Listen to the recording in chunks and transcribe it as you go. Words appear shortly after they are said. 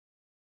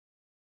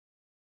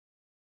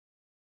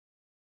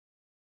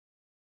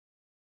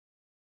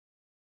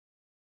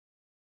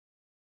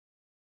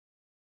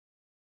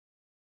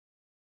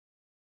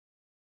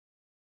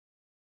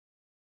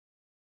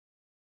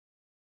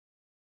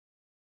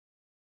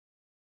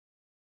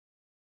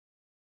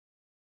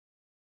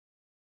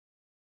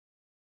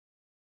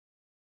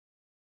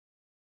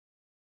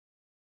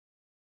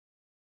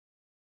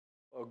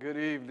Well, good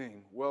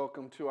evening.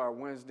 Welcome to our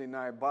Wednesday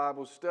night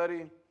Bible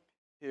study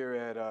here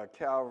at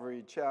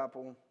Calvary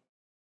Chapel,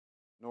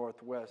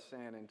 Northwest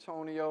San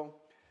Antonio.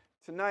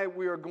 Tonight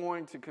we are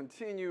going to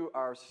continue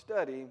our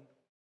study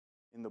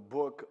in the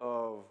book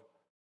of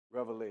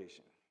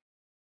Revelation.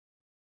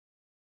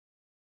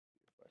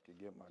 If I could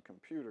get my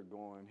computer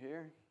going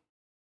here.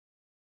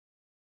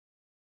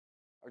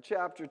 Our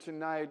chapter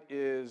tonight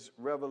is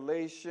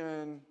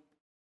Revelation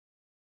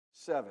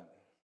 7.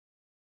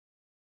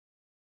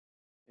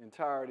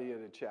 Entirety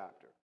of the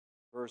chapter,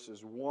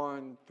 verses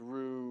 1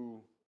 through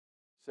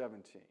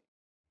 17.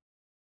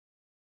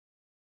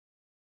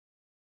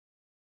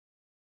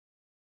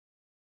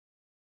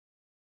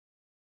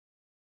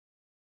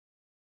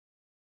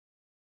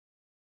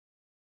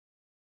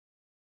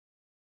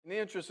 In the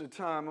interest of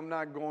time, I'm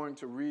not going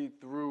to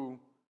read through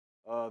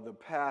the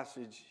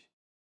passage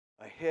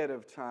ahead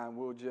of time.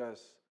 We'll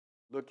just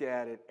look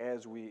at it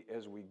as we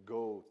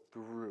go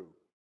through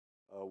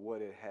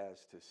what it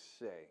has to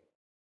say.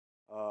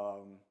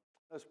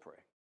 Let's pray.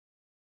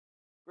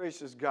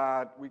 Gracious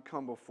God, we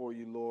come before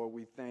you, Lord.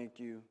 We thank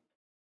you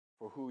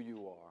for who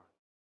you are.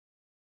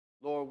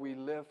 Lord, we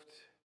lift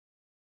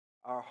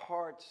our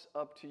hearts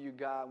up to you,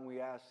 God, and we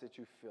ask that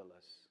you fill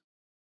us.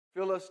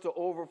 Fill us to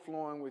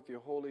overflowing with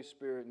your Holy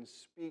Spirit and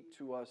speak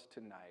to us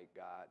tonight,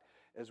 God,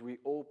 as we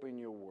open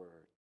your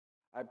word.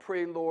 I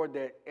pray, Lord,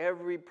 that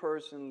every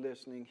person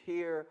listening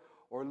here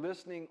or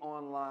listening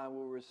online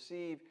will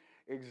receive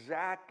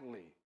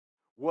exactly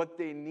what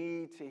they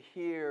need to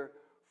hear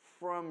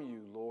from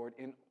you, Lord,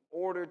 in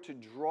order to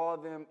draw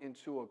them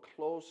into a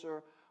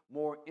closer,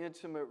 more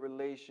intimate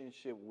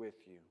relationship with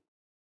you.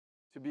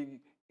 To be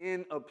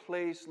in a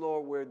place,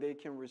 Lord, where they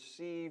can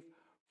receive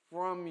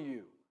from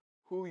you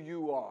who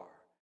you are,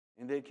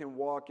 and they can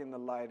walk in the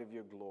light of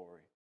your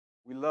glory.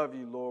 We love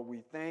you, Lord.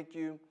 We thank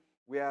you.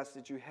 We ask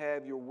that you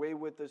have your way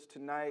with us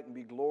tonight and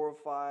be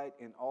glorified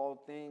in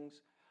all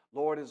things.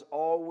 Lord, as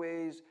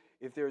always,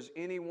 if there's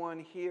anyone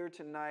here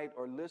tonight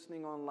or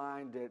listening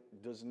online that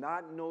does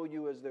not know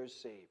you as their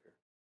Savior,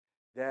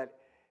 that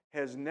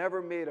has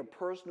never made a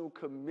personal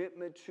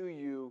commitment to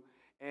you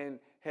and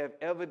have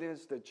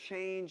evidenced a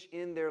change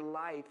in their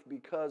life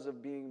because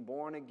of being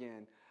born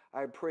again,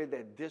 I pray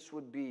that this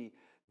would be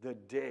the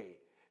day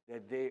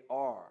that they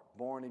are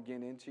born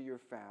again into your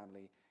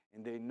family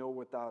and they know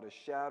without a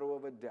shadow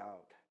of a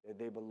doubt that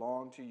they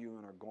belong to you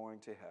and are going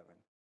to heaven.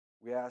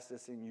 We ask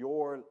this in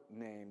your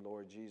name,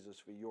 Lord Jesus,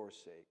 for your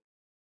sake.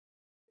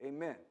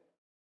 Amen.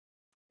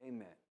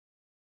 Amen.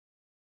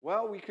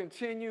 Well, we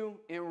continue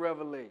in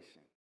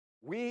Revelation.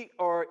 We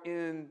are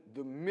in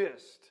the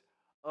midst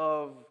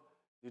of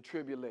the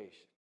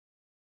tribulation.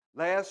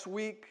 Last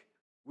week,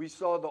 we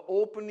saw the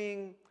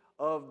opening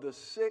of the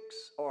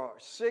six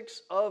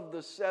of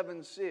the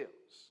seven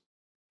seals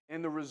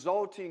and the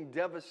resulting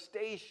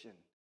devastation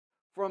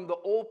from the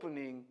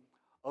opening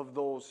of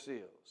those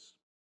seals.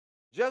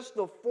 Just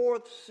the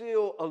fourth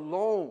seal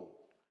alone,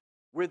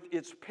 with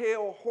its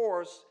pale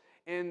horse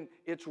and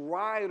its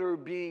rider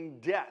being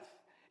death,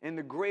 and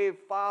the grave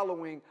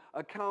following,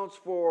 accounts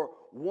for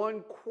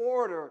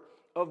 1/4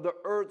 of the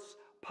earth's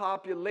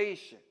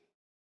population.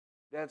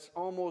 That's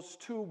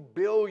almost 2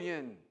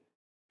 billion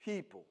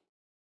people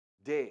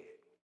dead.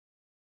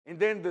 And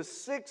then the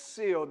sixth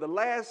seal, the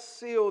last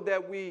seal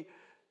that we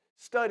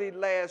studied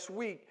last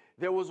week,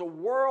 there was a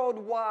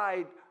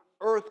worldwide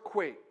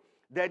earthquake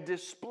that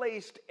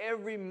displaced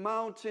every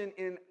mountain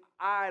and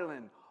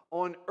island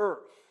on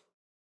earth.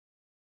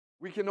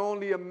 We can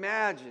only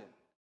imagine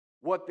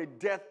what the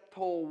death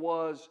toll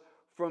was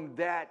from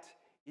that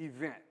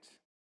event.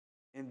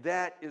 And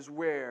that is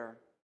where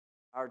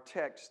our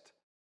text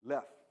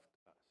left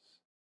us.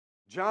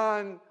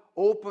 John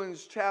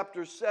opens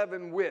chapter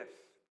 7 with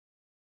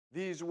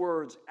these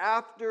words,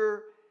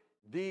 after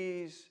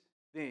these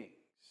things,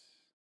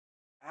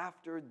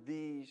 after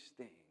these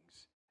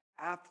things,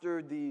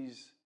 after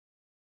these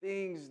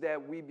things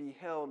that we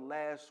beheld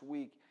last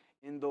week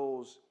in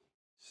those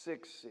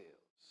 6 seals.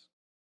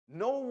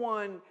 No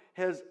one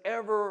has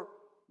ever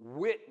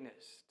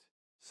witnessed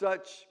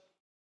such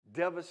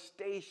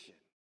devastation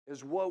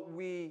as what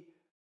we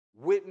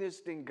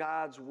witnessed in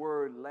God's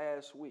word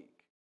last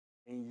week.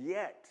 And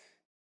yet,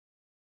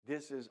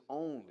 this is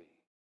only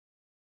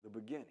the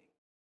beginning.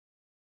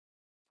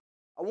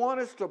 I want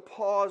us to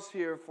pause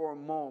here for a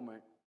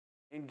moment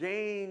and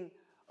gain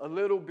a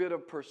little bit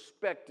of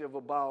perspective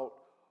about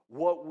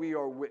what we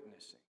are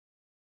witnessing.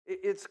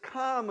 It's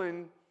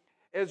common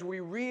as we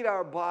read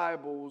our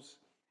Bibles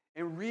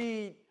and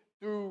read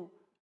through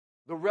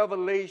the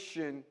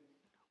Revelation,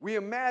 we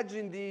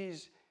imagine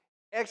these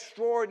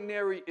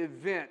extraordinary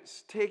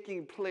events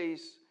taking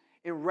place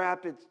in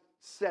rapid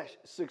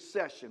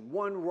succession,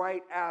 one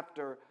right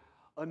after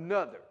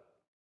another.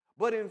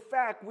 But in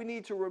fact, we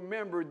need to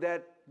remember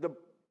that the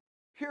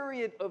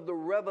period of the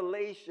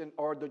revelation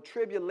or the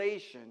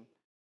tribulation,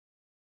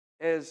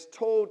 as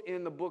told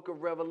in the book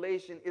of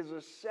Revelation, is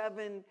a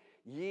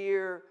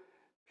 7-year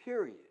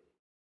period.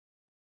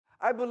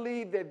 I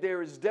believe that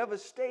there is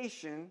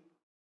devastation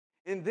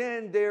and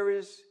then there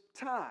is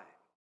time.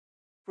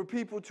 for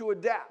people to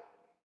adapt,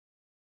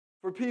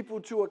 for people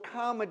to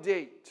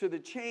accommodate to the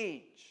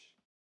change,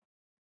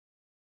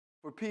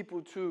 for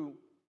people to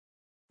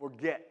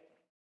forget.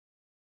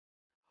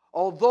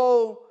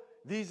 Although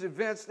these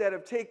events that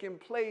have taken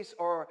place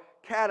are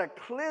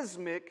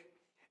cataclysmic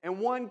and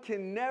one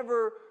can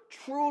never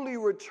truly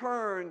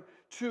return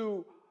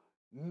to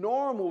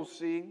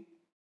normalcy,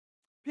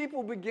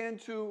 people begin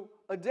to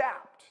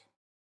adapt.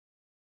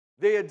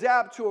 They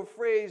adapt to a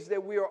phrase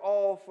that we are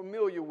all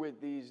familiar with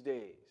these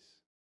days.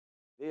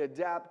 They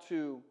adapt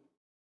to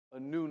a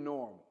new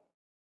normal.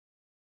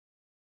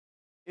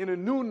 In a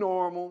new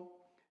normal,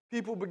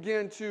 people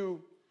begin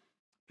to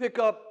pick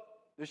up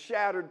the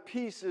shattered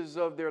pieces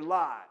of their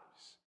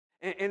lives,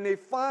 and they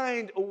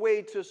find a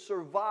way to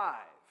survive.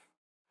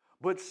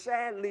 But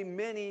sadly,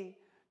 many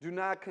do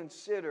not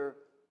consider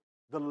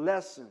the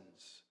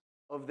lessons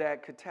of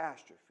that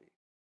catastrophe.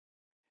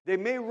 They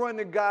may run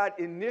to God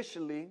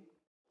initially,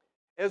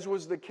 as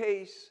was the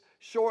case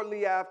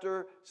shortly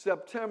after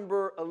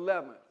September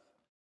 11th,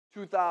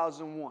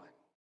 2001,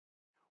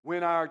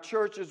 when our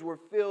churches were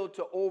filled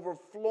to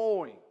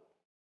overflowing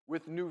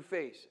with new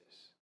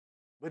faces.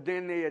 But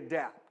then they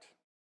adapt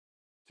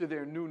to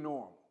their new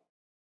normal,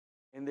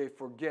 and they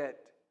forget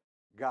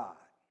God.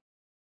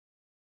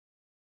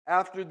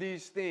 After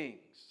these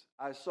things,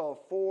 I saw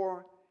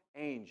 4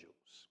 angels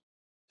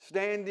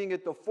standing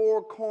at the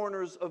 4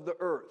 corners of the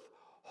earth,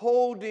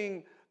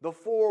 holding the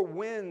 4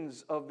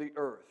 winds of the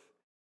earth,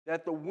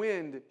 that the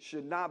wind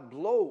should not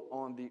blow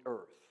on the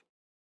earth,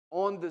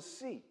 on the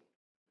sea,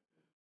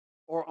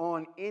 or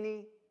on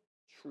any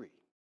tree.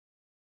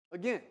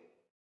 Again,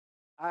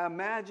 I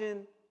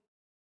imagine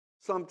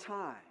some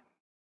time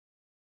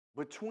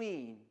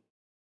between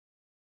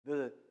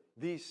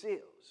these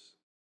seals.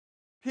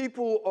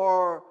 People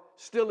are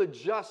still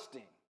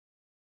adjusting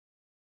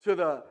to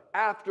the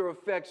after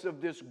effects of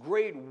this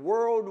great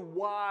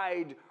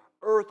worldwide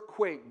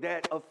earthquake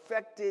that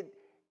affected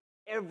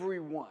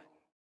everyone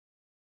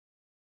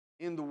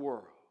in the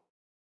world.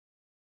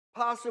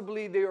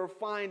 Possibly they are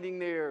finding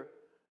their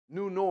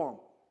new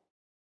normal.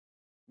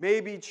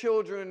 Maybe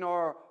children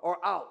are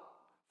out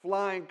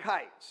flying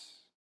kites.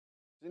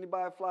 Does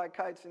anybody fly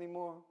kites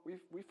anymore?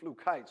 We flew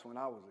kites when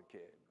I was a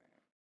kid, man.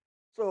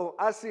 So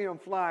I see them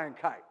flying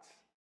kites.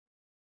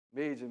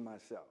 Amazing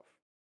myself.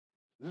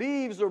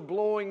 Leaves are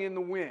blowing in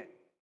the wind.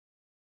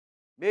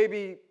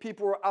 Maybe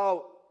people are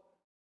out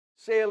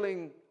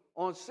sailing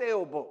on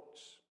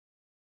sailboats.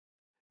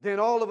 Then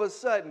all of a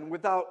sudden,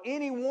 without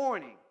any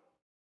warning,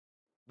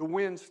 the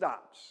wind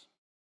stops.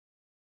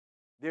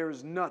 There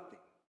is nothing,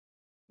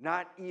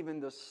 not even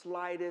the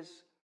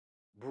slightest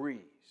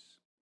breeze.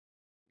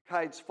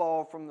 Kites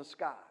fall from the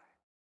sky.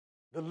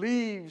 The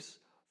leaves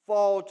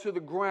fall to the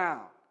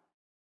ground.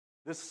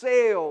 The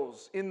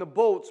sails in the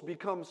boats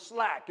become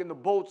slack and the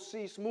boats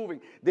cease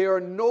moving. There are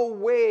no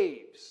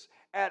waves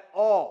at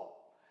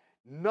all.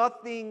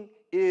 Nothing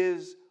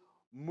is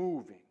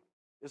moving.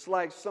 It's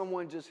like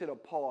someone just hit a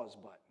pause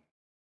button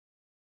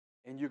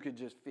and you could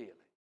just feel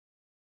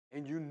it.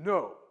 And you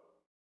know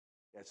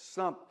that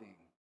something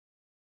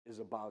is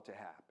about to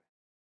happen.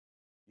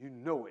 You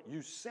know it.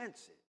 You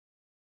sense it.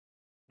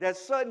 That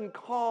sudden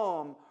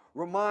calm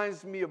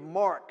reminds me of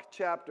Mark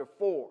chapter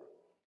 4.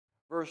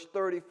 Verse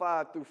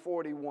 35 through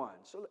 41.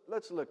 So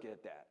let's look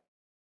at that.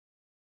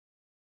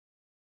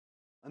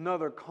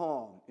 Another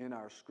calm in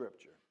our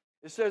scripture.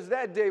 It says,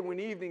 that day when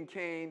evening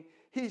came,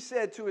 he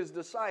said to his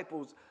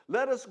disciples,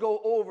 let us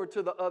go over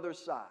to the other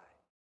side.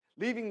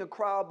 Leaving the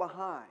crowd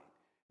behind,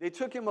 they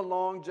took him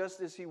along just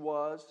as he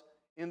was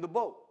in the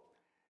boat.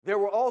 There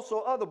were also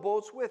other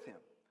boats with him.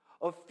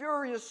 A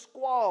furious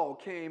squall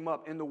came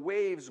up and the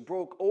waves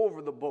broke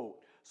over the boat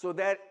so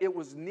that it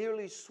was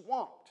nearly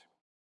swamped.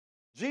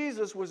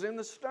 Jesus was in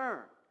the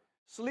stern,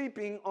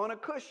 sleeping on a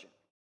cushion.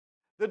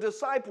 The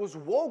disciples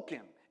woke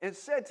him and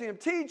said to him,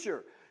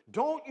 Teacher,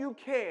 don't you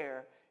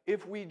care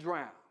if we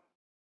drown?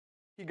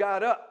 He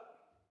got up,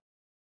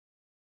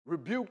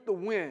 rebuked the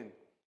wind,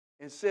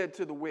 and said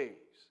to the waves,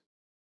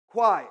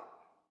 Quiet,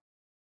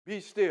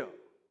 be still.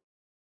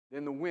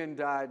 Then the wind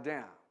died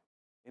down,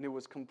 and it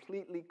was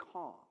completely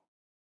calm.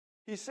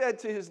 He said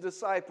to his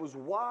disciples,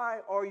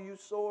 Why are you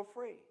so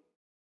afraid?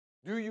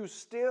 Do you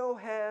still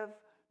have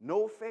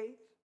no faith?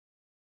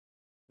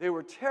 They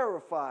were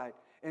terrified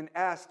and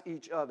asked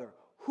each other,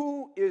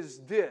 Who is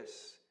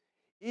this?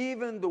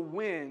 Even the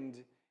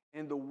wind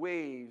and the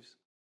waves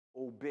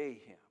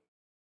obey him.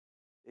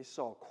 They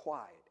saw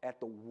quiet at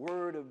the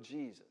word of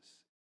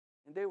Jesus,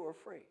 and they were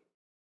afraid.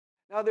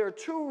 Now, there are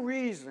 2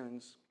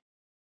 reasons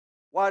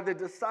why the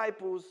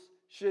disciples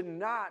should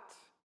not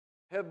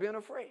have been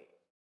afraid.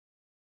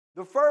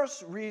 The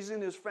first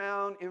reason is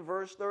found in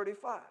verse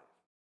 35.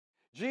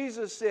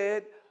 Jesus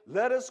said,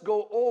 let us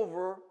go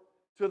over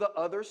to the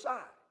other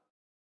side.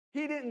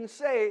 He didn't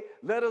say,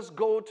 let us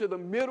go to the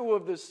middle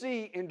of the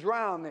sea and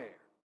drown there.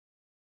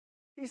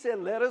 He said,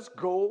 let us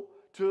go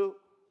to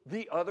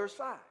the other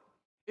side.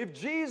 If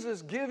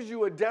Jesus gives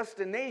you a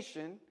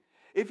destination,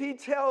 if he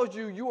tells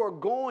you you are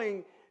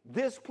going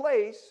this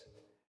place,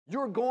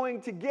 you're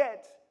going to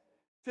get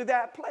to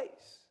that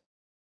place.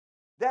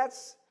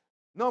 That's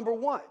number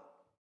one.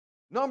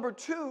 Number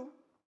two,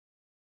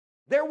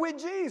 they're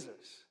with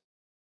Jesus.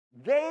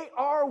 They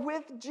are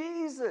with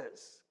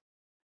Jesus.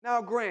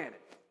 Now, granted,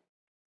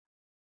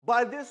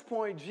 by this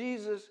point,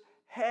 Jesus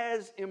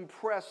has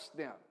impressed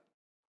them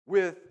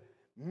with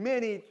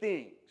many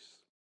things,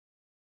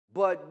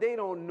 but they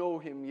don't know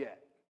him yet.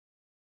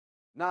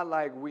 Not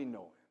like we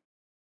know him.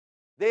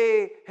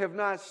 They have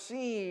not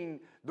seen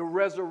the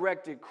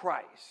resurrected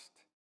Christ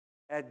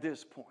at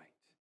this point.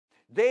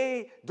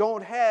 They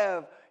don't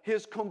have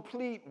his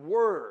complete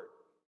word,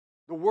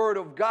 the word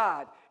of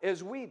God,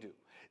 as we do.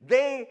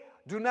 They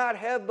do not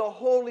have the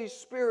Holy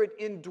Spirit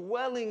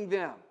indwelling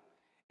them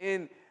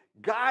and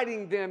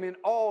guiding them in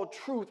all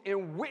truth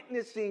and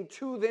witnessing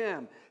to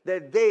them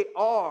that they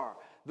are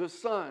the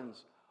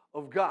sons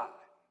of God.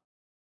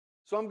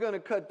 So I'm going to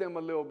cut them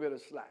a little bit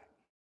of slack.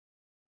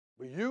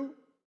 But you,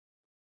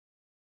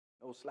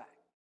 no slack.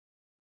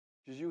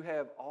 Because you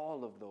have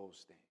all of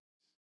those things.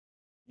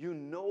 You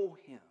know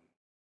him.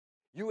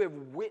 You have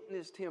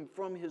witnessed him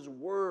from his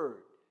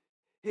word.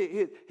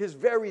 His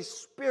very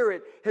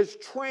spirit has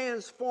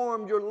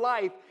transformed your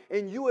life,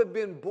 and you have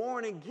been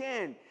born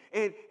again.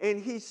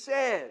 And he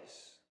says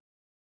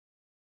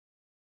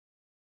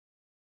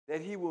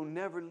that he will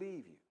never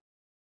leave you.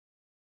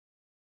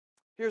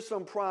 Here's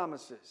some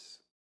promises.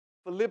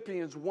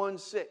 Philippians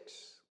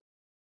 1:6.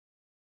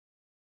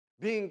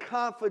 Being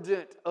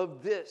confident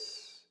of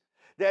this,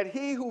 that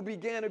he who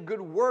began a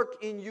good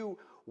work in you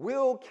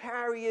will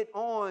carry it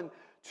on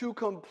to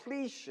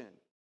completion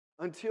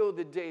until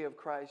the day of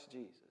Christ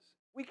Jesus.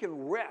 We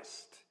can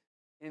rest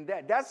in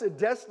that. That's a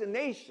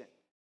destination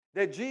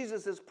that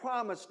Jesus has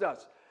promised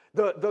us.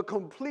 The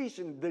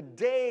completion, the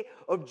day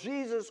of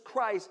Jesus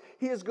Christ,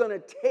 he is going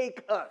to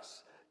take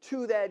us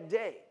to that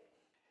day.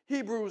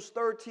 Hebrews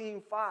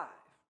 13:5.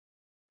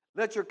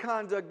 Let your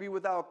conduct be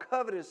without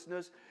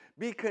covetousness.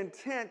 Be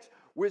content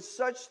with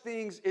such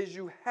things as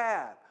you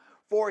have.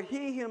 For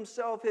he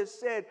himself has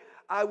said,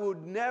 I will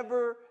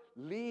never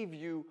leave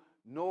you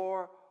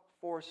nor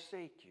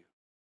forsake you.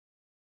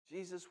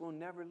 Jesus will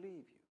never leave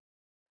you.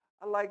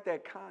 I like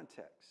that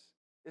context.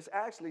 It's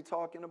actually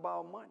talking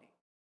about money.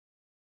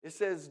 It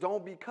says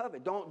don't be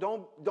covet.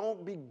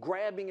 Don't be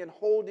grabbing and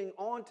holding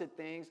on to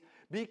things.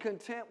 Be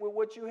content with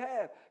what you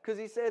have, because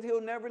he said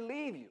he'll never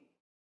leave you.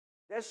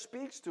 That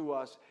speaks to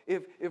us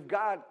if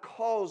God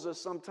calls us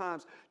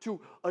sometimes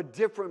to a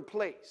different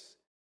place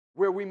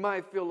where we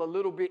might feel a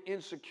little bit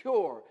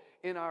insecure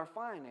in our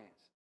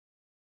finance.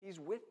 He's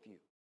with you.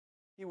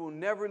 He will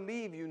never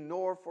leave you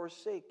nor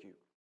forsake you.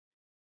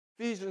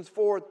 Ephesians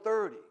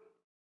 4:30.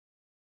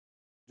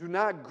 Do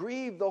not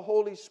grieve the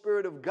Holy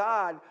Spirit of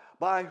God,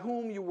 by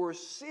whom you were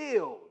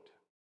sealed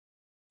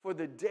for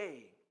the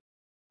day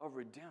of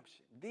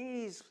redemption.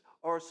 These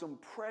are some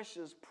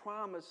precious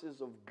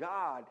promises of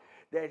God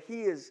that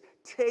he is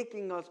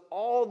taking us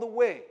all the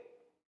way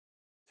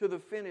to the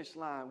finish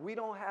line. We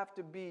don't have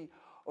to be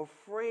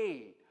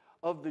afraid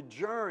of the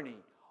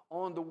journey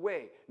on the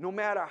way. No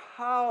matter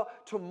how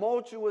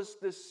tumultuous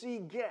the sea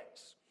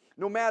gets,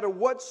 no matter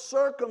what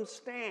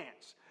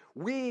circumstance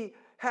we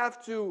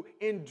have to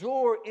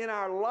endure in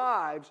our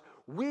lives,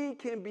 we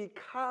can be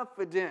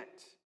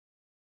confident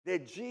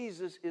that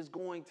Jesus is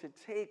going to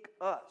take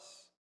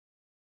us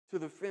to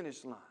the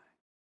finish line.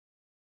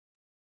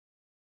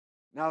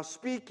 Now,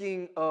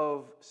 speaking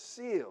of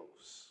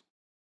seals,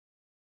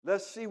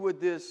 let's see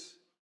what this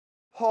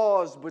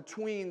pause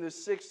between the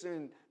sixth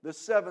and the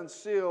seventh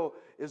seal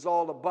is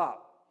all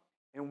about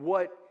and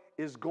what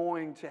is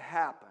going to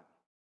happen.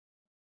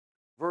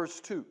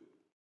 Verse 2.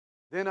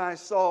 Then I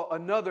saw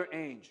another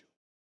angel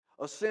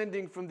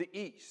ascending from the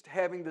east,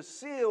 having the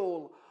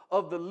seal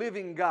of the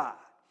living God.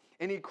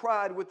 And he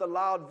cried with a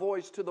loud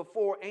voice to the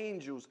four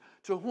angels,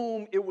 to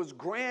whom it was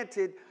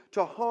granted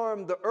to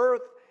harm the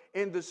earth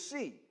and the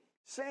sea,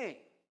 saying,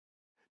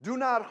 do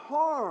not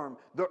harm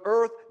the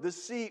earth, the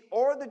sea,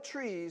 or the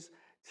trees,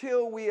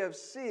 till we have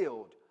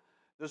sealed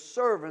the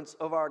servants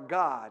of our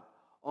God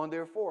on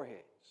their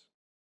foreheads.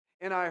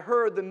 And I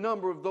heard the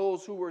number of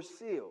those who were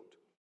sealed,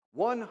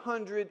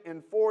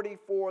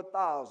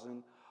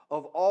 144,000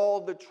 of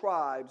all the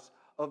tribes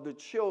of the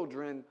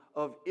children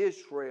of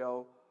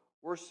Israel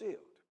were sealed.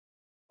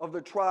 Of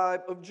the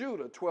tribe of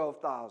Judah,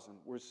 12,000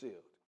 were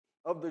sealed.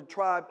 Of the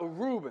tribe of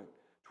Reuben,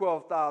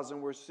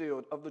 12,000 were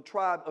sealed. Of the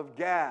tribe of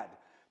Gad,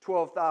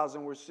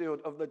 12,000 were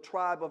sealed. Of the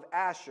tribe of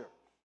Asher,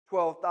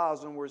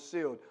 12,000 were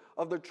sealed.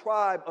 Of the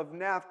tribe of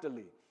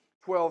Naphtali,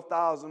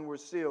 12,000 were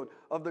sealed.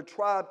 Of the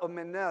tribe of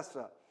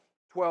Manasseh,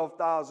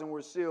 12,000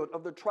 were sealed.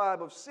 Of the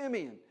tribe of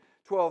Simeon,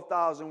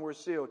 12,000 were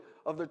sealed.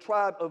 Of the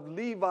tribe of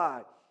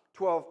Levi,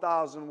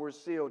 12,000 were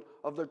sealed.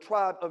 Of the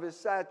tribe of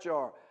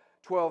Issachar,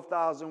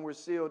 12,000 were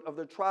sealed. Of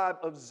the tribe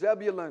of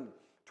Zebulun,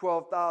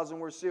 12,000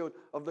 were sealed.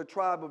 Of the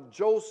tribe of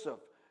Joseph,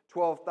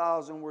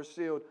 12,000 were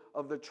sealed.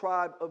 Of the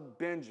tribe of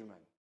Benjamin,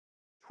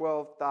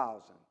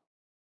 12,000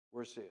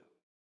 were sealed.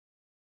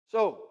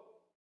 So,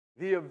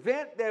 the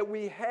event that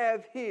we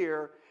have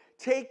here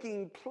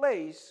taking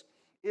place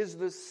is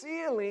the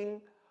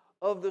sealing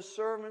of the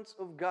servants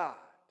of God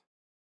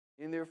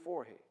in their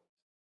foreheads.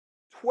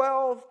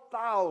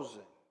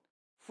 12,000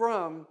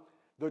 from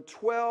the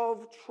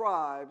 12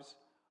 tribes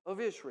of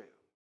Israel.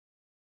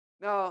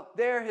 Now,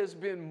 there has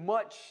been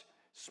much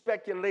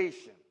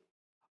speculation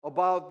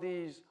about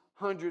these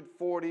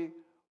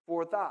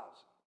 144,000.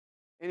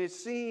 And it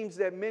seems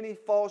that many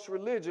false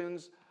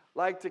religions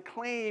like to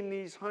claim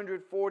these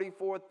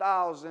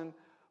 144,000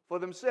 for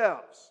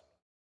themselves.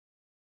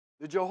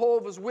 The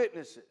Jehovah's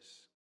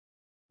Witnesses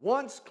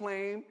once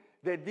claimed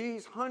that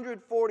these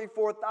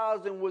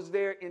 144,000 was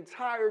their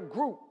entire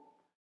group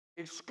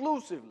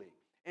exclusively,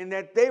 and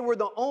that they were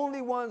the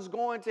only ones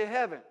going to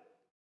heaven.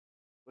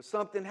 But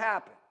something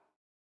happened.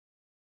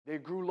 They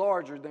grew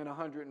larger than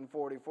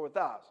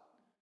 144,000.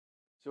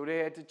 So they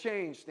had to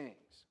change things.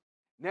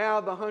 Now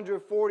the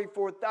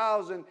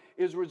 144,000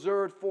 is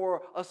reserved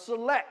for a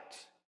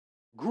select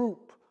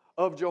group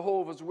of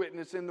Jehovah's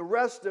Witnesses, and the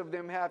rest of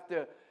them have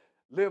to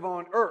live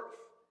on earth.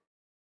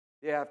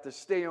 They have to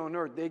stay on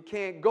earth. They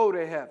can't go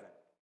to heaven.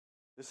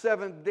 The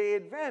Seventh-day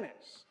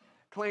Adventists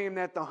claim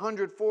that the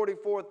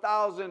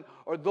 144,000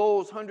 are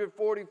those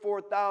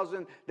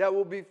 144,000 that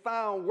will be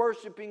found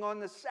worshiping on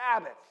the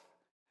Sabbath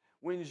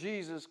when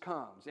Jesus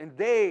comes. And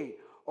they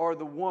are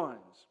the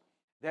ones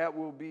that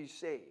will be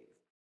saved.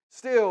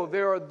 Still,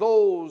 there are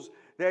those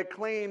that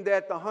claim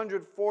that the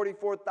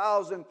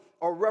 144,000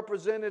 are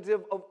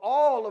representative of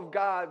all of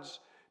God's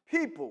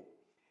people,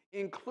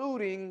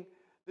 including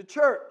the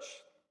church.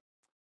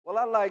 Well,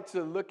 I like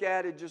to look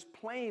at it just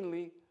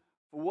plainly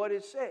for what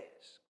it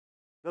says.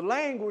 The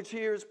language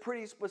here is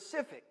pretty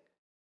specific.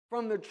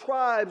 From the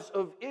tribes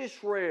of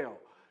Israel,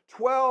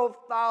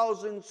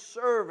 12,000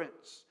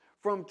 servants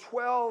from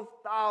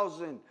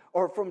 12,000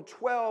 or from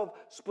 12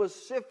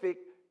 specific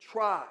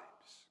tribes.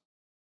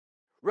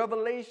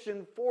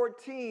 Revelation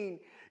 14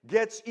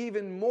 gets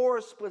even more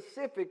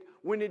specific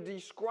when it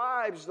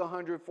describes the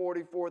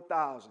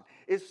 144,000.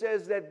 It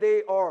says that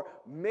they are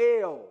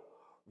male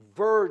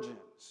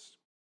virgins.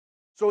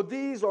 So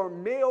these are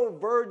male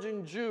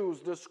virgin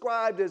Jews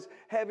described as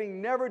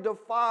having never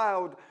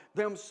defiled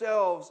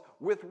themselves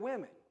with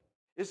women.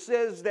 It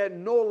says that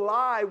no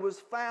lie was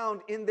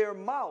found in their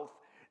mouth.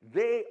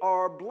 They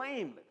are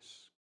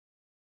blameless.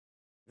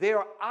 They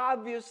are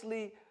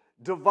obviously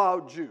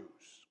devout Jews.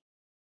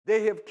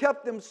 They have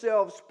kept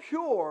themselves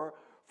pure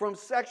from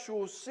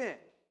sexual sin.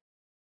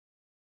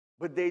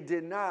 But they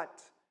did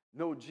not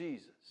know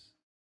Jesus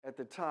at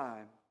the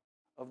time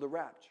of the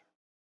rapture.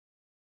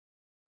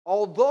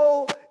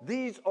 Although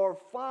these are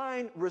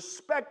fine,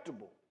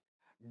 respectable,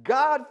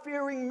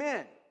 God-fearing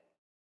men,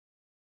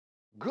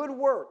 good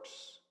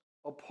works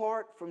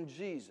apart from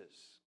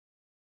Jesus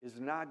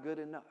is not good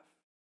enough.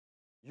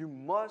 You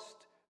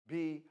must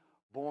be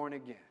born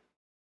again.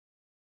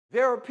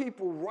 There are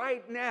people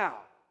right now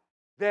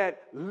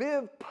that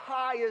live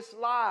pious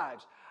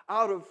lives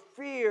out of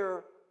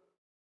fear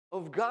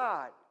of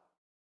God,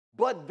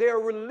 but their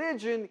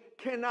religion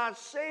cannot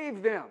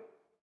save them.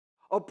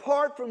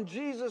 Apart from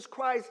Jesus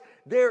Christ,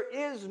 there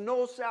is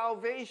no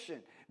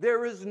salvation.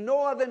 There is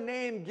no other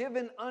name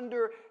given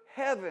under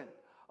heaven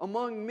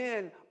among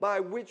men by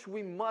which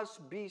we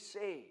must be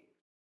saved.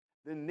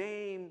 The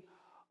name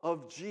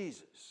of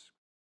Jesus.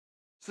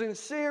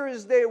 Sincere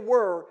as they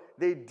were,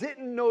 they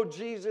didn't know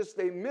Jesus,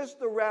 they missed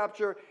the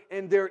rapture,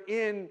 and they're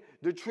in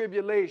the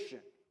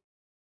tribulation.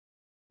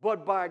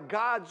 But by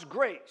God's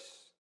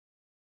grace,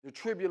 the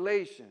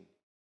tribulation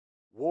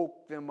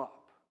woke them up.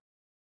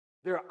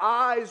 Their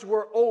eyes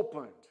were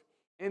opened,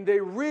 and they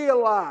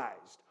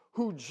realized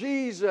who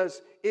Jesus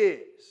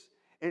is.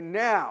 And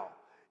now,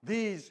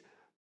 these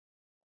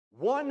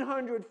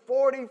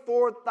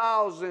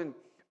 144,000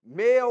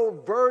 male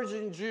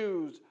virgin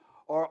Jews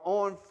are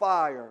on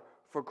fire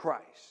for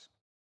Christ.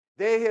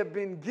 They have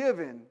been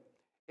given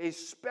a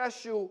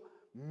special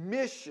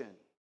mission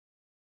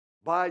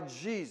by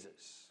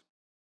Jesus,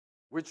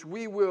 which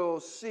we will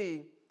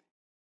see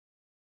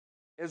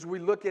as we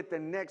look at the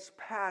next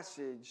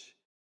passage,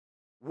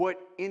 what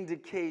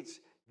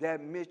indicates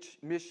that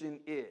mission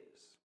is.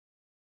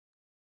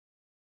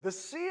 The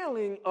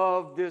sealing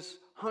of this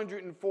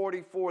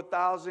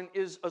 144,000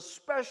 is a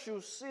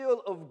special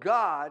seal of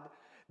God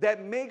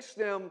that makes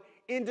them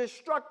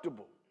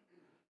indestructible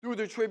through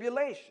the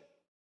tribulation.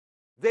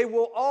 They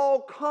will all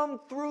come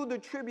through the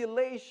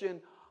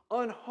tribulation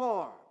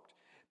unharmed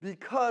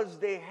because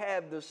they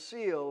have the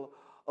seal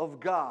of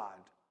God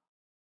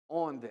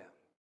on them.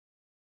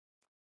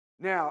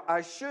 Now,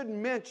 I should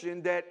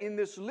mention that in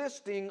this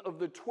listing of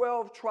the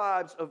 12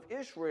 tribes of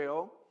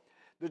Israel,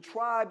 the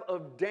tribe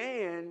of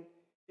Dan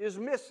is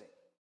missing.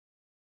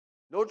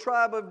 No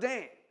tribe of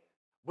Dan.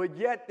 But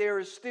yet there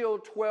is still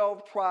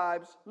 12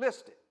 tribes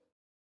listed.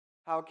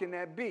 How can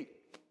that be?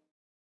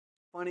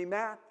 Funny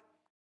math?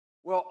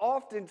 Well,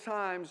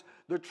 oftentimes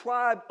the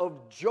tribe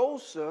of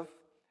Joseph,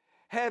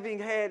 having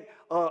had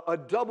a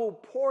double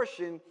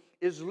portion,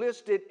 is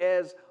listed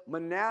as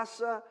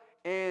Manasseh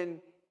and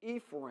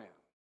Ephraim.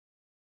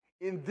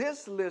 In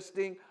this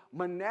listing,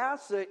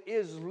 Manasseh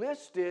is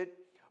listed,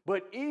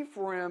 but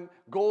Ephraim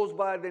goes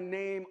by the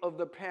name of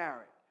the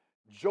parent,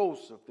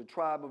 Joseph, the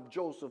tribe of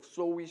Joseph.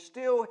 So we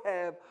still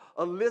have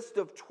a list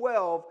of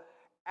 12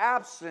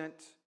 absent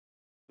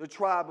the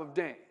tribe of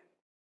Dan.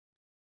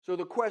 So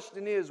the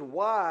question is,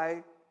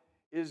 why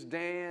is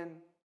Dan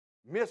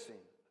missing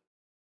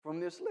from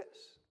this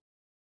list?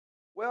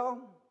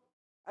 Well,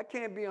 I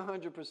can't be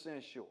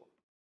 100% sure.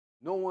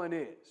 No one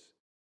is.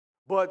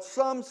 But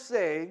some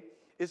say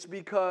it's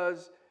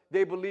because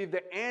they believe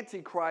the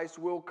Antichrist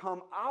will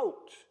come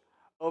out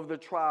of the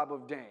tribe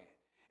of Dan.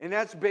 And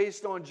that's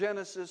based on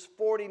Genesis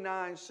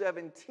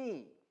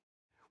 49:17,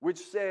 which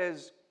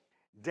says,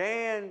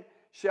 Dan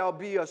shall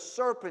be a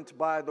serpent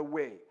by the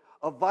way,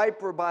 a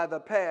viper by the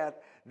path,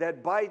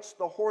 that bites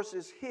the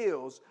horse's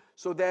heels,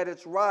 so that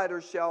its rider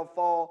shall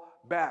fall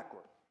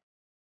backward.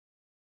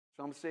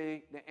 Some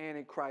say the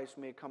Antichrist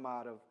may come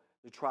out of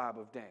the tribe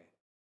of Dan.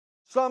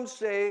 Some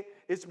say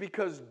it's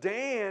because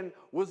Dan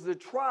was the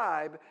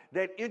tribe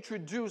that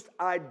introduced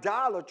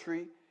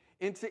idolatry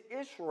into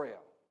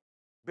Israel,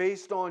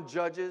 based on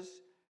Judges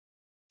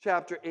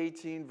chapter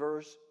 18,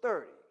 verse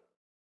 30.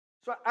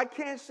 So I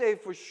can't say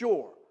for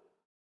sure,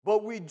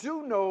 but we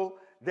do know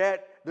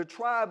that the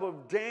tribe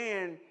of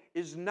Dan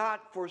is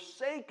not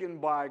forsaken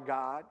by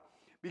God,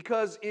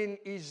 because in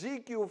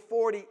Ezekiel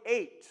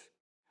 48,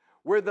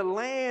 where the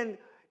land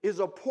is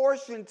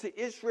apportioned to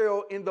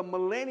Israel in the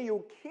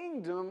millennial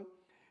kingdom,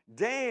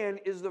 Dan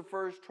is the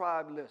first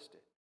tribe listed.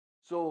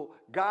 So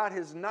God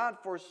has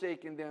not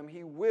forsaken them.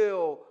 He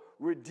will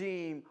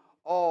redeem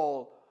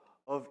all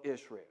of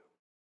Israel.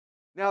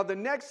 Now, the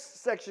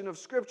next section of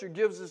Scripture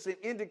gives us an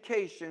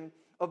indication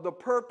of the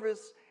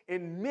purpose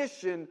and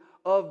mission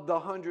of the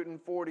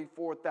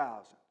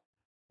 144,000.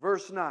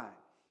 Verse 9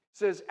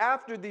 says,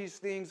 after these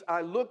things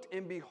I looked,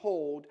 and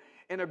behold,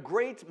 and a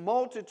great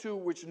multitude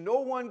which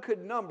no one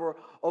could number,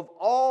 of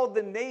all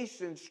the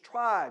nations,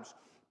 tribes,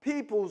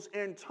 peoples,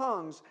 and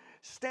tongues,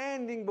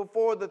 standing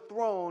before the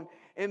throne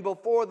and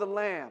before the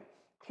Lamb,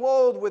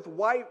 clothed with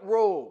white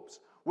robes,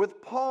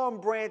 with palm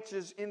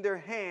branches in their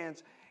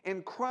hands,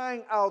 and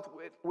crying out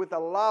with a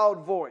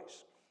loud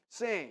voice,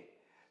 saying,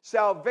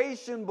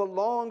 salvation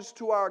belongs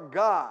to our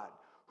God,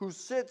 who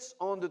sits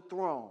on the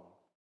throne,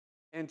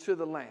 and to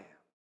the Lamb.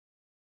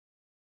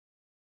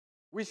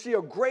 We see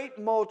a great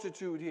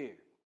multitude here.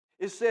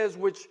 It says,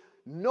 which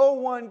no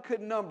one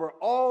could number,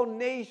 all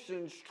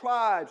nations,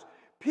 tribes,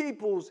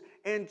 peoples,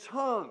 and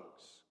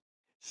tongues,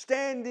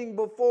 standing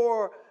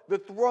before the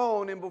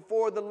throne and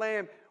before the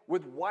Lamb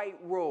with white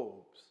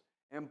robes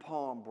and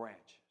palm branches.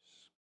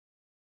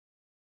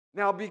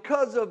 Now,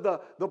 because of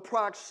the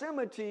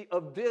proximity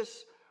of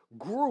this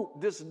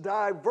group, this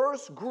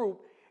diverse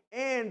group,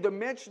 and the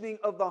mentioning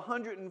of the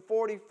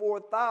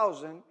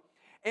 144,000,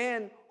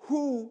 and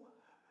who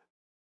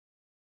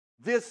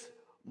this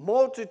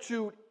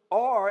multitude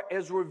are,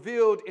 as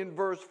revealed in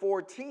verse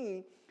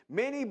 14,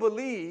 many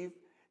believe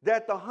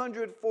that the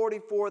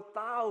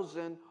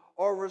 144,000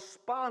 are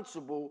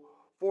responsible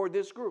for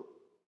this group,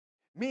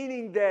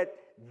 meaning that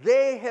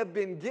they have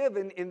been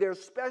given, in their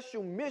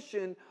special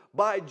mission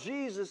by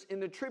Jesus in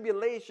the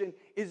tribulation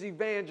is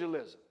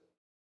evangelism.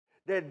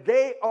 That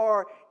they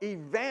are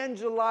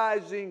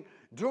evangelizing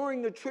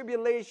during the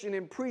tribulation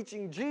and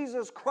preaching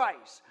Jesus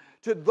Christ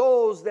to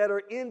those that are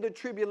in the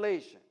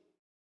tribulation,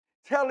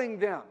 telling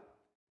them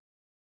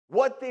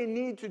what they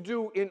need to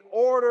do in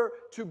order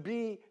to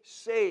be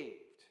saved.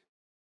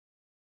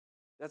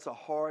 That's a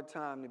hard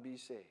time to be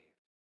saved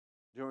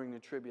during the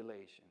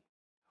tribulation.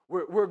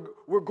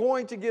 We're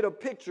going to get a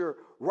picture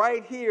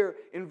right here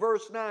in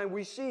verse 9.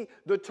 We see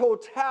the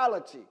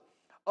totality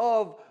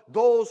of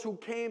those who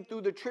came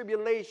through the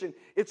tribulation.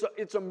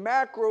 It's a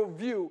macro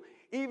view,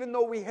 even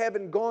though we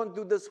haven't gone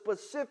through the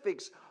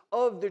specifics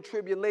of the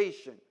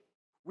tribulation.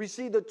 We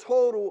see the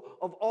total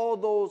of all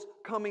those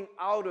coming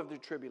out of the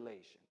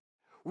tribulation.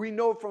 We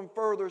know from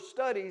further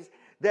studies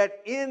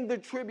that in the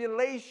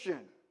tribulation,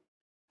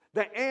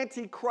 the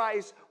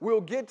Antichrist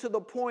will get to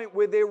the point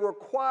where they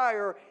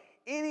require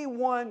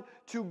anyone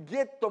to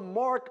get the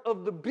mark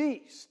of the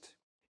beast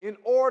in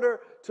order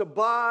to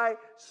buy,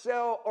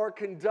 sell, or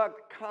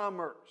conduct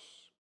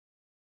commerce.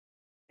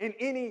 And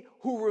any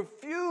who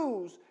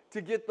refuse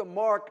to get the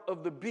mark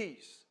of the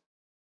beast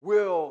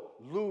will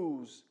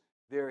lose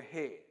their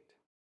head.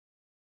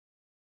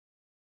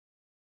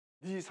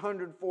 These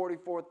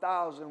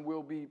 144,000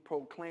 will be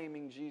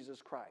proclaiming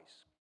Jesus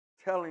Christ,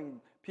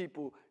 telling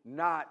people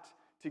not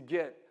to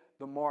get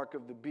the mark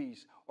of the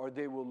beast, or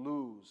they will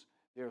lose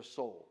their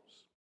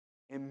souls.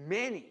 And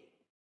many,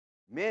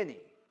 many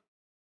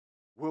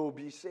will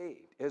be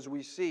saved, as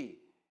we see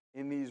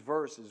in these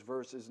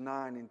verses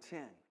 9 and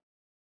 10.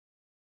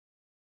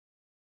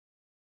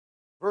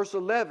 Verse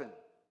 11,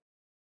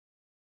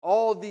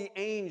 all the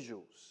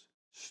angels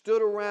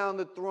stood around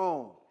the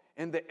throne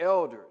and the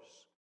elders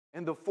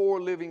and the four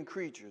living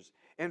creatures,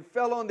 and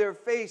fell on their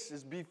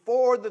faces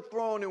before the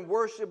throne and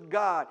worshiped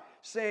God,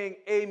 saying,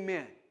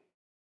 Amen.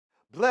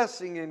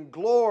 Blessing and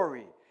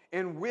glory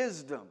and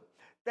wisdom,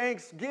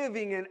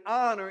 thanksgiving and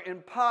honor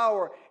and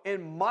power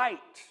and might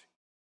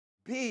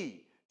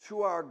be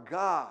to our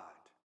God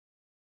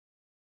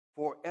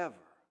forever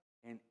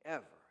and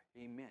ever.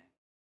 Amen.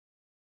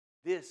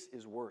 This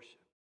is worship.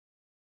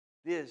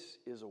 This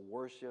is a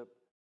worship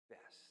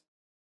fest.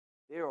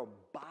 They are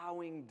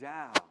bowing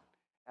down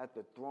at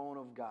the throne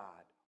of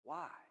God.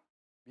 Why?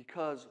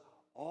 Because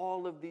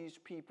all of these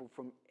people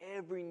from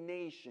every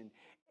nation,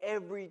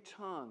 every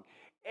tongue,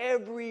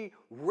 every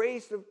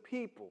race of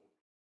people,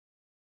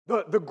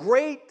 the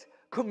Great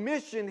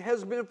Commission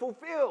has been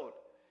fulfilled.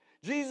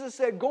 Jesus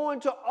said, go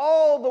into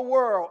all the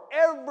world,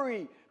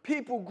 every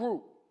people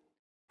group,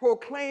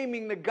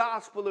 proclaiming the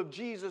gospel of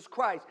Jesus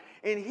Christ.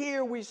 And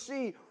here we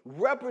see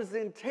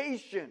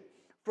representation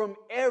from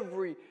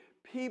every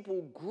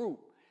people group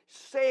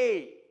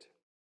saved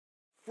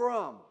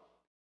from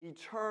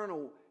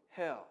eternal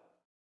hell.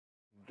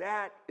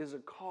 That is a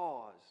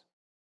cause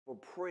for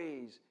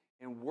praise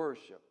and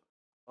worship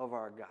of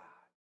our God.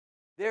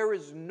 There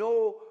is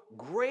no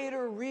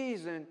greater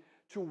reason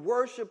to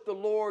worship the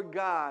Lord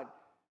God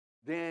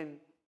than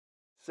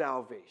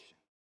salvation.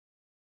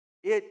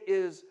 It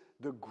is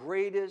the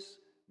greatest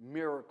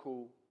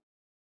miracle,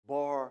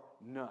 bar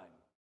none,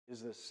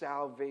 is the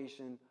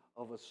salvation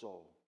of a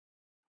soul.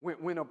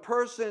 When a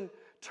person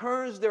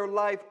turns their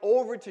life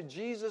over to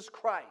Jesus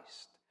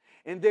Christ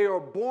and they are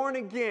born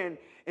again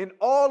and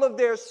all of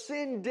their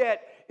sin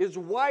debt is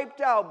wiped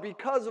out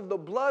because of the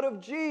blood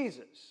of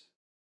Jesus,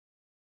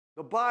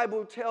 the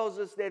Bible tells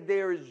us that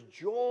there is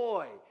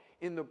joy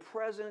in the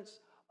presence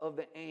of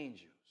the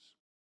angels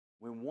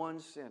when one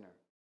sinner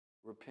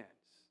repents.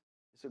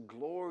 It's a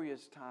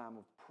glorious time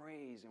of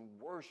praise and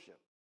worship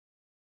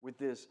with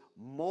this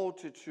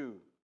multitude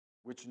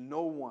which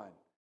no one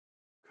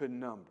could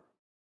number.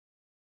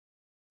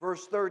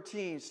 Verse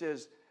 13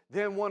 says,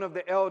 then one of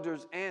the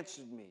elders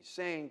answered me,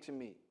 saying to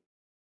me,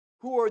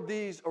 who are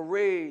these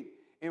arrayed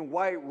in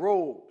white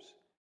robes,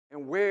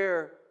 and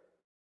where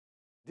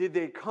did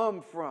they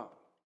come from?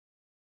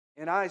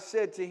 And I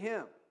said to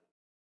him,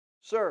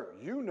 sir,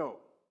 you know.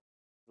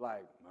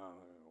 Like,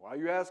 why are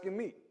you asking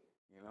me?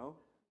 You know,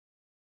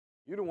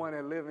 you're the one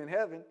that live in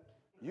heaven.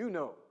 You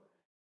know.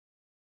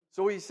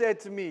 So he said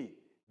to me,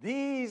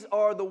 these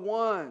are the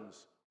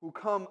ones who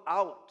come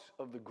out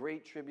of the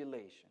great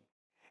tribulation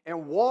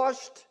and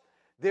washed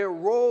their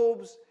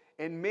robes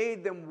and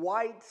made them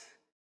white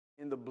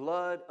in the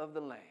blood of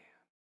the Lamb.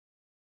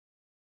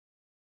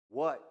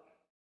 What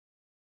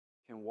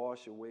can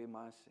wash away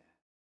my sin?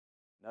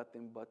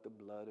 Nothing but the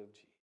blood of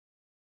Jesus.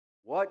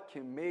 What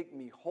can make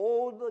me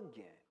whole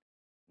again?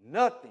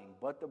 Nothing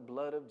but the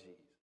blood of Jesus.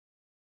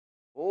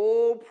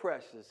 Oh,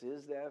 precious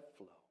is that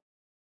flow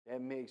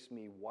that makes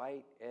me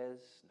white as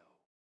snow.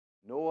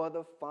 No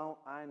other fount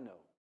I know.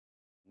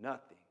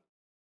 Nothing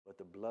but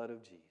the blood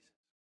of Jesus.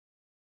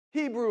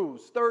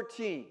 Hebrews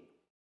 13,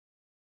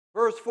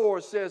 verse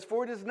 4 says,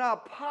 for it is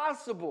not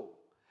possible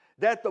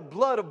that the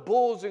blood of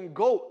bulls and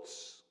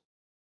goats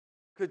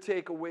could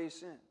take away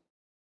sin.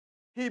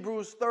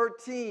 Hebrews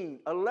 13,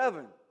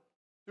 11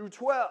 through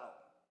 12.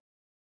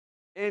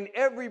 And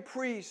every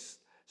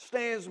priest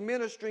stands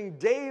ministering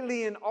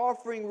daily and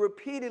offering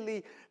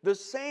repeatedly the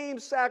same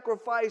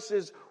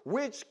sacrifices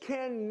which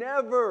can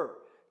never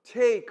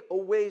take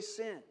away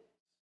sin.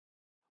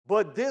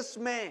 But this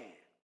man,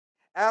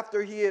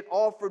 after he had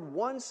offered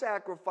one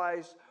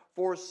sacrifice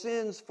for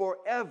sins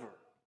forever,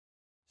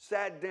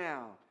 sat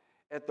down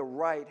at the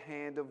right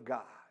hand of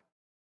God.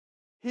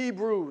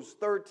 Hebrews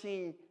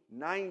 13,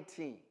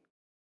 19.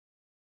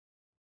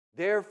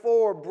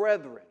 Therefore,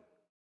 brethren,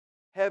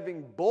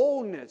 having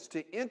boldness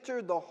to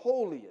enter the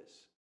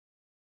holiest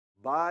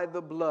by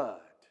the blood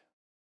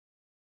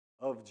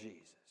of Jesus.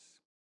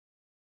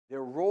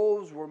 Their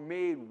robes were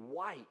made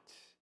white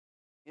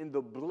in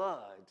the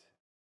blood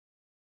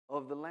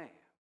of the Lamb.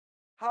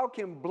 How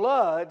can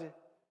blood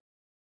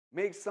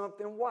make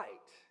something white?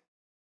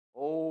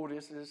 Oh,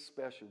 this is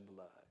special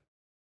blood.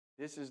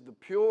 This is the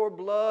pure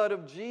blood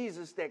of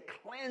Jesus that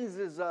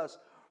cleanses us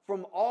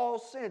from all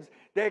sins,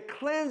 that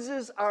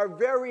cleanses our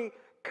very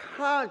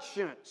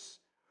conscience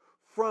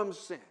from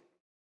sin.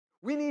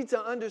 We need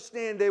to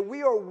understand that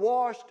we are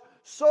washed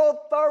so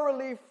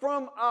thoroughly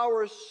from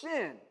our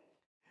sin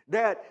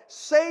that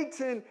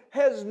Satan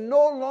has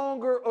no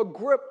longer a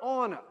grip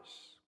on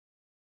us.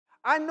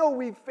 I know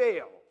we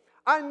fail.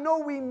 I know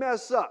we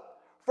mess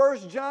up.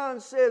 1 John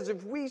says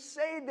if we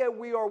say that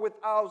we are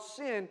without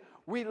sin,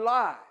 we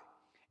lie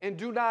and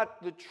do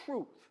not the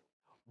truth.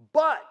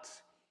 But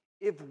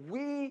if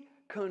we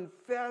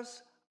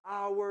confess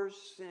our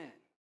sin,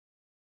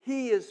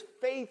 he is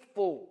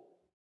faithful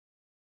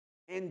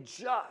and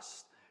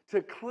just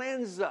to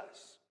cleanse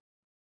us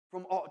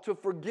from all, to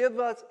forgive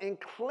us and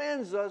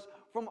cleanse us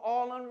from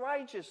all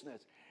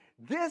unrighteousness.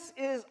 This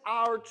is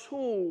our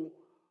tool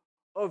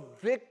of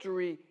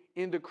victory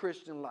in the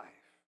Christian life.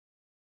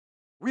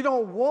 We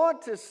don't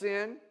want to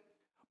sin,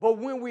 but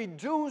when we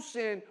do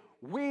sin,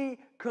 we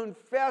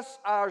confess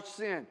our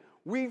sin.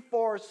 We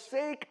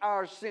forsake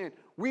our sin.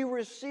 We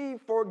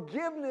receive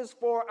forgiveness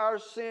for our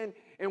sin,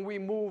 and we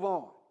move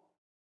on.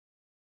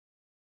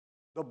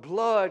 The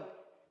blood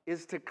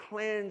is to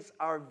cleanse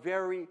our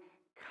very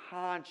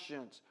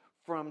conscience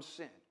from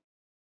sin.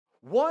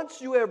 Once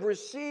you have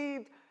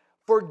received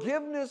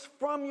forgiveness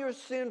from your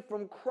sin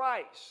from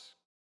Christ,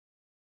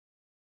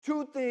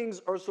 two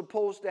things are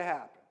supposed to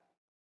happen.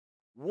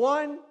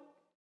 One,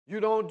 you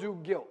don't do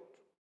guilt.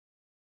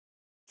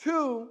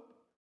 Two,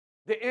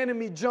 the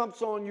enemy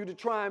jumps on you to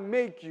try and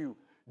make you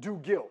do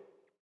guilt.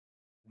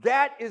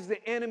 That is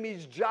the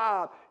enemy's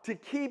job, to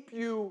keep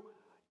you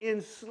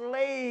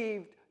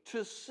enslaved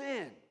to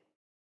sin.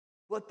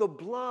 But the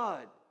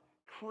blood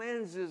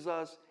cleanses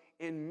us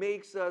and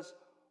makes us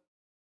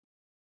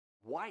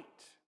white,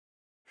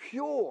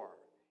 pure,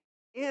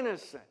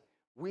 innocent.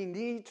 We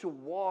need to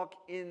walk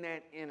in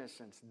that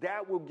innocence.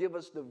 That will give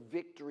us the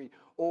victory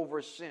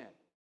over sin.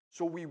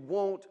 So we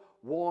won't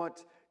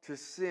want to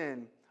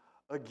sin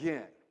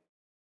again.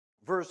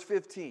 Verse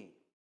 15.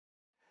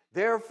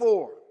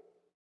 Therefore,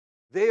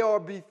 they are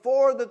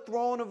before the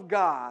throne of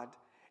God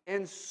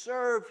and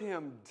serve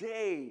him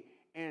day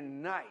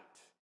and night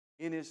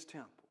in his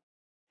temple.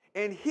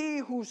 And he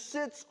who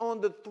sits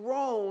on the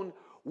throne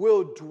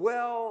will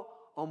dwell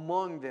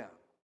among them.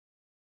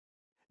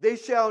 They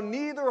shall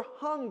neither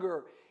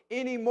hunger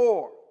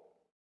anymore,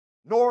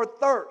 nor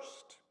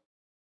thirst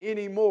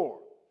anymore.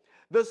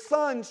 The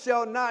sun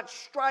shall not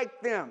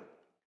strike them,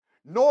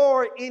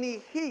 nor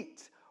any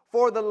heat,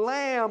 for the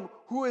Lamb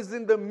who is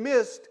in the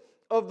midst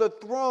of the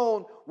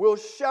throne will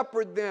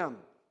shepherd them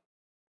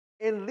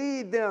and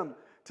lead them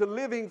to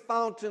living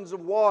fountains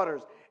of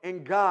waters,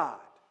 and God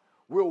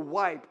will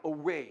wipe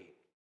away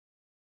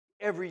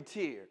every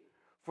tear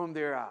from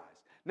their eyes.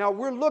 Now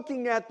we're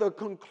looking at the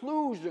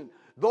conclusion.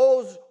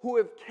 Those who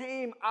have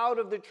came out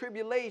of the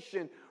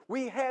tribulation,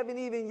 we haven't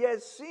even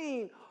yet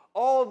seen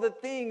all the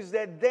things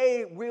that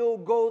they will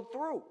go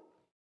through.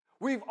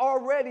 We've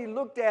already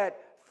looked at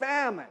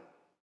famine,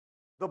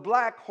 the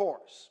black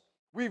horse.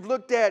 We've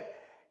looked at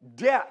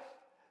death,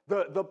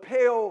 the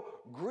pale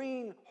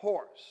green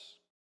horse.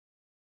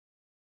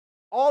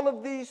 All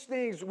of these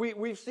things,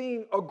 we've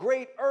seen a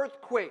great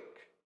earthquake.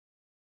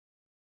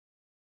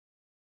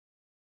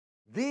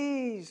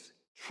 These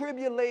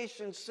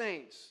tribulation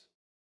saints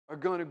are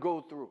going to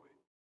go through it.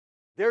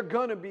 They're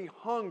going to be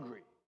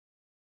hungry.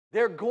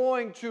 They're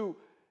going to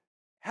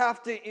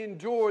have to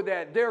endure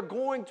that. They're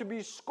going to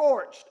be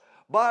scorched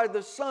by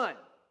the sun.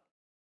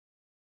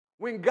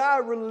 When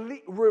God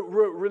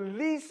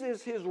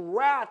releases his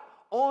wrath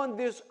on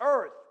this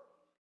earth,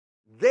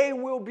 they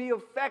will be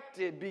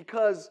affected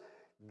because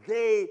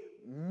they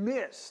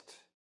missed.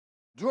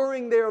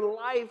 During their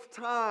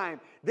lifetime,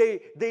 they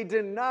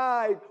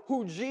denied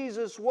who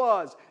Jesus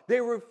was.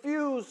 They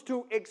refused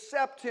to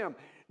accept him.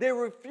 They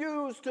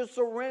refused to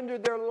surrender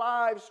their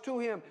lives to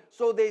him,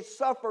 so they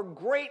suffer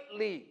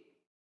greatly.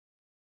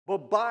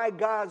 But by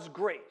God's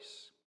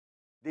grace,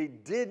 they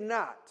did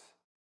not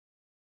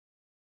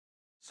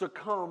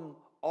succumb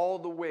all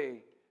the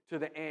way to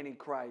the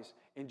Antichrist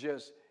and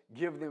just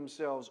give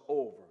themselves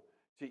over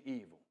to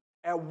evil.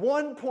 At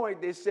one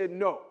point, they said,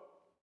 no,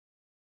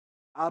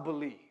 I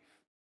believe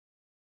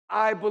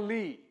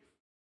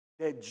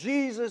that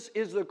Jesus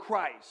is the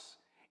Christ,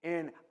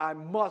 and I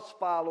must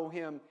follow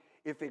him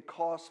if it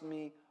costs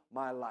me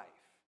my life.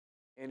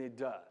 And it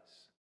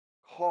does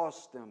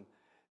cost them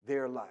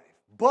their life.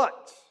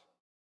 But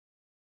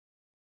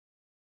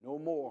no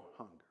more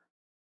hunger,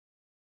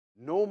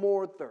 no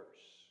more thirst,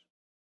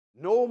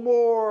 no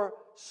more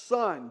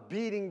sun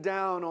beating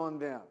down on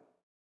them.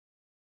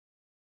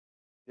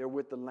 They're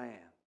with the Lamb.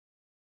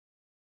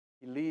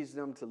 He leads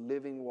them to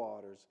living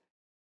waters.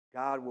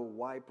 God will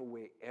wipe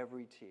away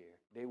every tear.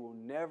 They will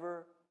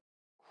never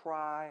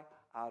cry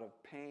out of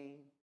pain,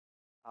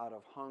 out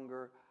of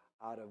hunger,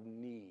 out of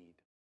need.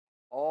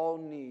 All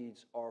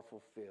needs are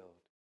fulfilled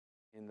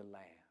in the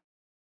Lamb.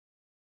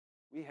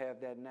 We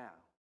have that now.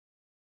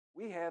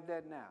 We have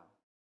that now.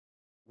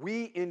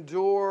 We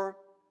endure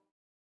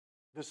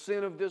the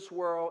sin of this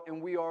world,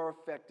 and we are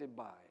affected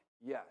by it.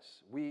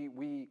 Yes,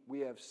 we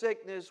have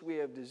sickness, we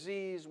have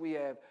disease, we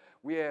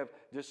have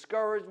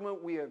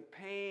discouragement, we have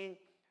pain,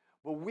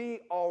 but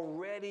we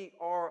already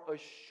are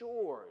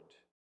assured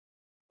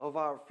of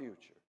our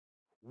future.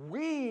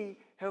 We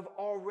have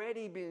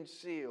already been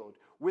sealed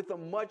with a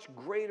much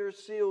greater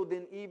seal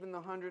than even the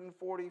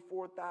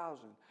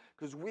 144,000,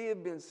 because we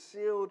have been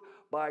sealed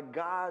by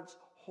God's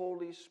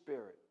Holy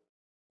Spirit.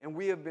 And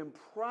we have been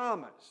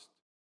promised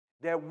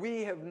that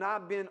we have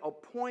not been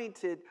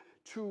appointed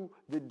to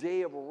the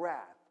day of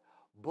wrath,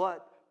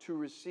 but to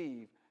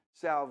receive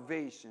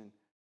salvation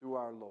through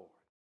our Lord.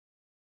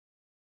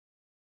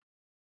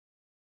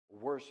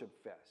 Worship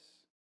fest.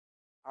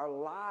 Our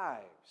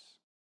lives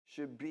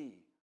should be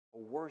a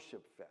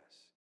worship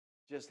fest,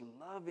 just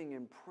loving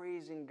and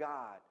praising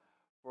God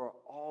for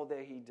all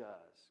that he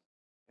does.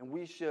 And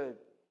we should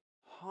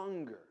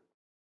hunger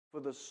for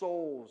the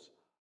souls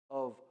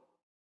of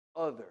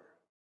other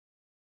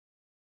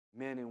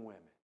men and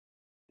women,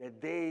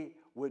 that they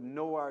would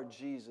know our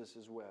Jesus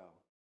as well.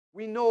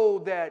 We know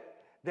that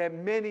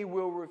many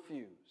will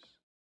refuse.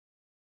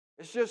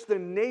 It's just the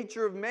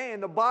nature of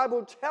man. The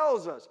Bible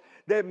tells us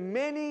that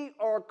many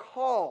are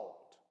called,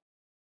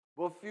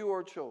 but few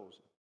are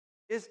chosen.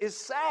 It's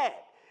sad.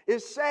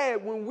 It's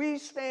sad when we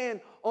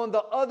stand on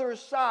the other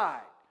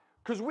side,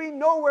 because we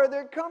know where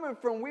they're coming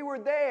from. We were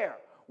there.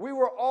 We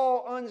were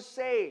all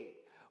unsaved.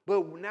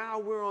 But now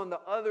we're on the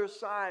other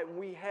side and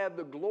we have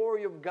the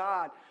glory of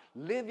God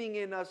living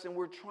in us, and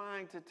we're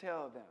trying to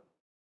tell them,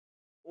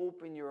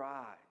 open your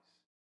eyes.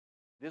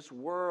 This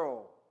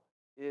world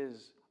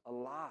is a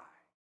lie.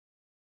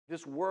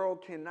 This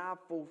world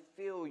cannot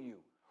fulfill you.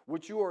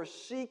 What you are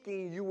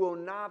seeking, you will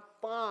not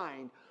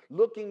find.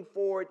 Looking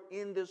for it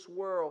in this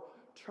world,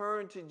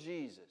 turn to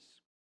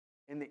Jesus,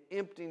 and the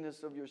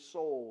emptiness of your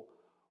soul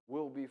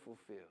will be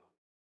fulfilled.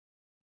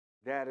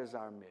 That is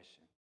our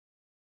mission.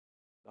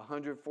 The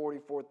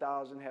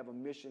 144,000 have a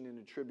mission in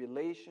the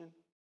tribulation.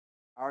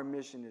 Our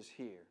mission is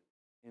here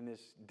in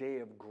this day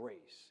of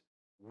grace.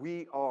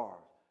 We are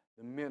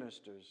the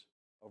ministers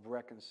of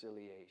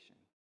reconciliation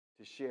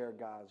to share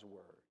God's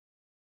word.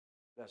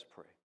 Let's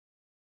pray.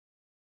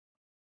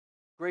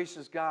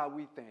 Gracious God,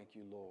 we thank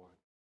you, Lord.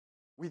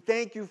 We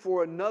thank you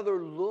for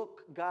another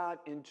look, God,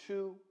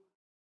 into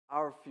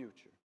our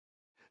future,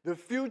 the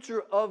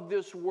future of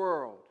this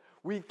world.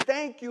 We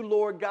thank you,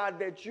 Lord God,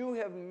 that you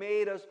have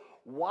made us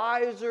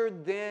wiser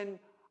than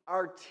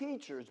our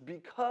teachers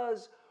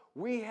because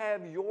we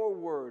have your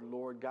word,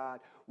 Lord God.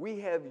 We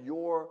have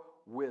your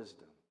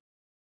wisdom.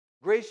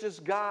 Gracious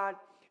God,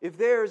 if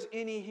there's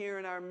any here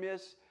in our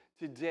midst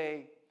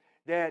today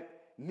that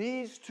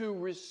needs to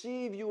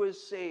receive you as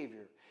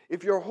Savior,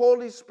 if your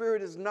Holy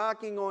Spirit is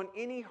knocking on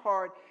any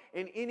heart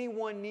and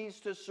anyone needs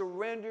to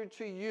surrender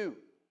to you,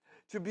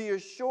 to be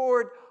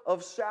assured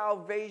of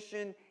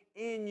salvation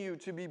in you,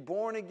 to be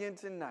born again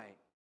tonight,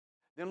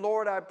 then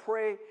Lord, I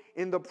pray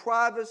in the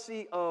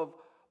privacy of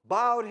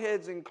bowed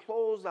heads and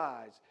closed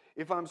eyes,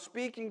 if I'm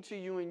speaking to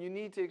you and you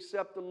need to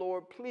accept the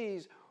Lord,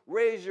 please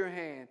raise your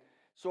hand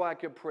so I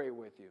can pray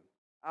with you.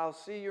 I'll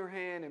see your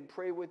hand and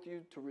pray with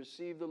you to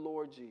receive the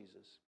Lord Jesus.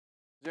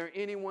 Is there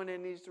anyone that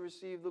needs to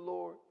receive the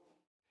Lord?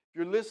 If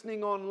you're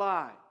listening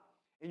online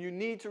and you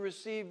need to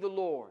receive the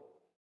Lord,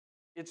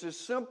 it's as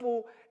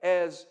simple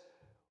as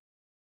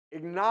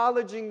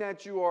acknowledging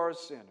that you are a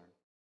sinner.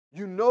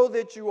 You know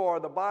that you are.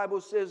 The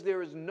Bible says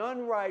there is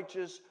none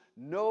righteous,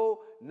 no,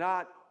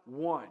 not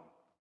one.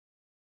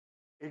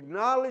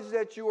 Acknowledge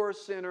that you are a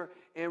sinner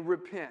and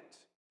repent.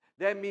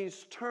 That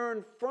means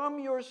turn from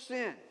your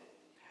sin.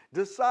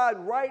 Decide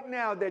right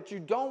now that you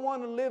don't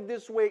want to live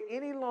this way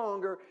any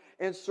longer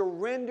and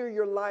surrender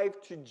your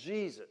life to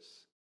Jesus.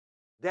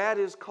 That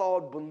is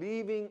called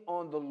believing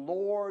on the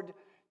Lord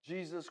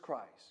Jesus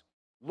Christ.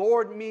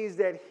 Lord means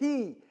that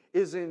He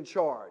is in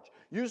charge.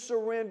 You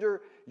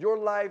surrender your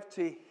life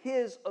to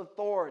His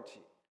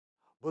authority.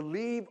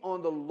 Believe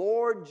on the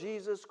Lord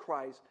Jesus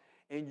Christ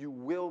and you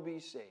will be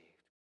saved.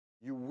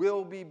 You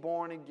will be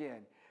born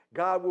again.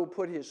 God will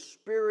put His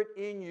Spirit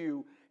in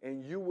you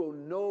and you will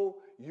know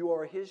you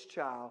are His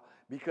child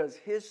because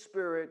His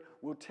Spirit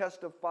will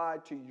testify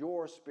to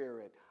your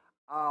spirit,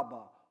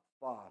 Abba,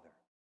 Father.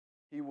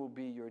 He will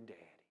be your daddy.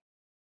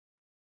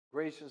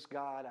 Gracious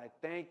God, I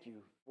thank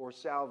you for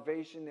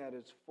salvation that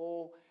is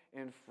full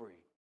and free.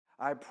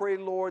 I pray,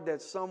 Lord,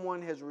 that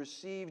someone has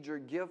received your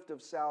gift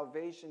of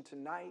salvation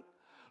tonight.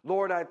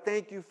 Lord, I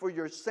thank you for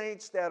your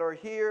saints that are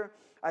here.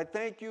 I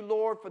thank you,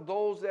 Lord, for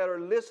those that are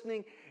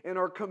listening and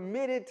are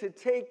committed to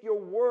take your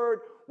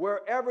word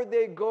wherever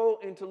they go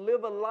and to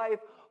live a life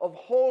of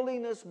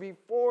holiness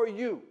before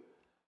you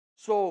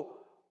so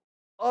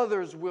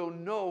others will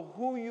know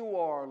who you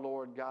are,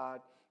 Lord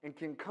God, and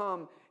can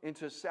come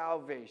into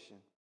salvation.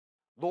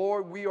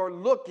 Lord, we are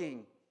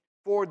looking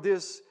for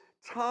this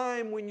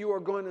time when you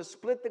are going to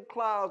split the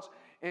clouds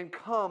and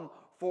come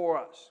for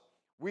us.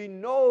 We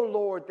know,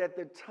 Lord, that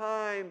the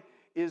time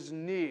is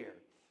near.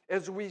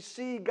 As we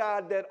see,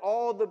 God, that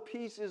all the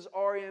pieces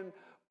are in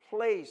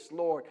place,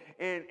 Lord,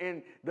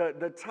 and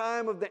the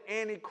time of the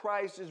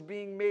Antichrist is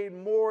being made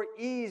more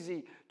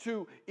easy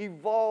to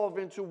evolve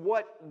into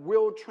what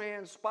will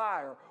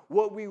transpire,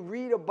 what we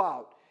read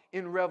about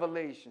in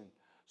Revelation.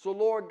 So,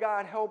 Lord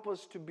God, help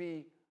us to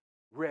be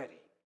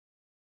ready,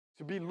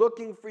 to be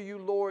looking for you,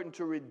 Lord, and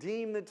to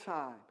redeem the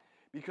time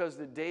because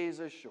the days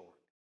are short.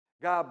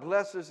 God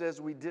bless us as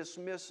we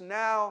dismiss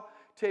now.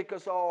 Take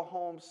us all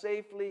home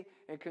safely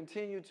and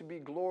continue to be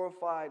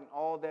glorified in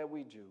all that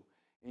we do.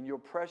 In your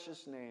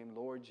precious name,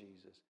 Lord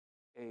Jesus,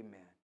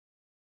 amen.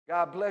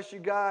 God bless you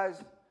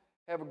guys.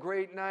 Have a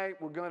great night.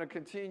 We're going to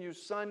continue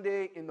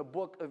Sunday in the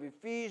book of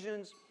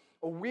Ephesians.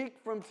 A week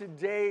from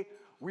today,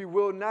 we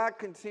will not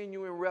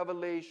continue in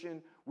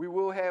Revelation. We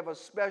will have a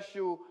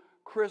special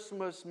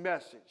Christmas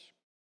message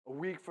a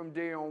week from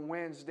today on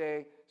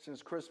Wednesday,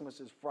 since Christmas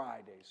is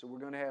Friday. So we're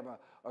going to have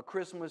a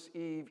Christmas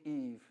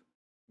Eve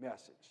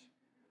message.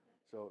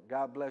 So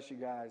God bless you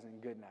guys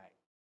and good night.